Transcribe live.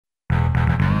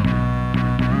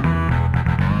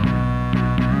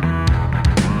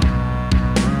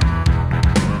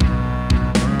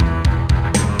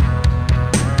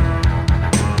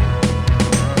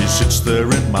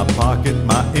my pocket,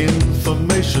 my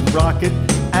information rocket,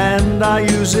 and I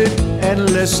use it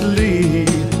endlessly.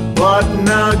 But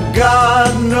now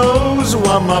God knows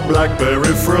why my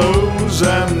Blackberry froze,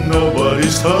 and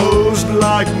nobody's hosed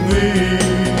like me.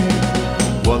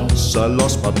 Once I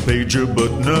lost my pager,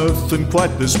 but nothing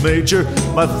quite this major.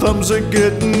 My thumbs are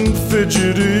getting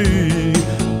fidgety,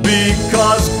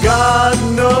 because God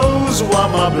knows why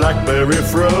my Blackberry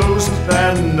froze,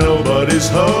 and nobody's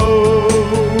hosed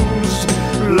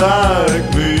like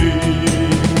me.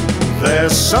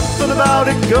 There's something about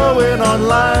it going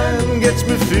online, gets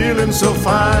me feeling so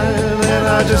fine, and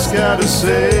I just gotta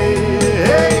say,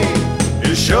 hey,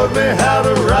 it showed me how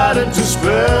to write and to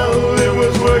spell. It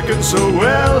was working so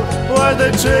well, why'd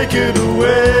they take it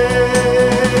away?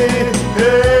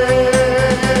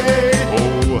 Hey,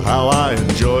 oh, how I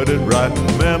enjoyed it,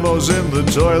 writing memos in the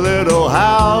toilet. Oh,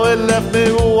 how it left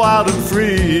me wild and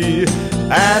free.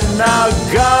 And now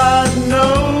God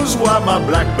knows why my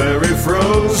Blackberry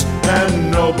froze, and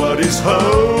nobody's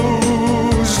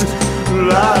hosed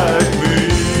like me.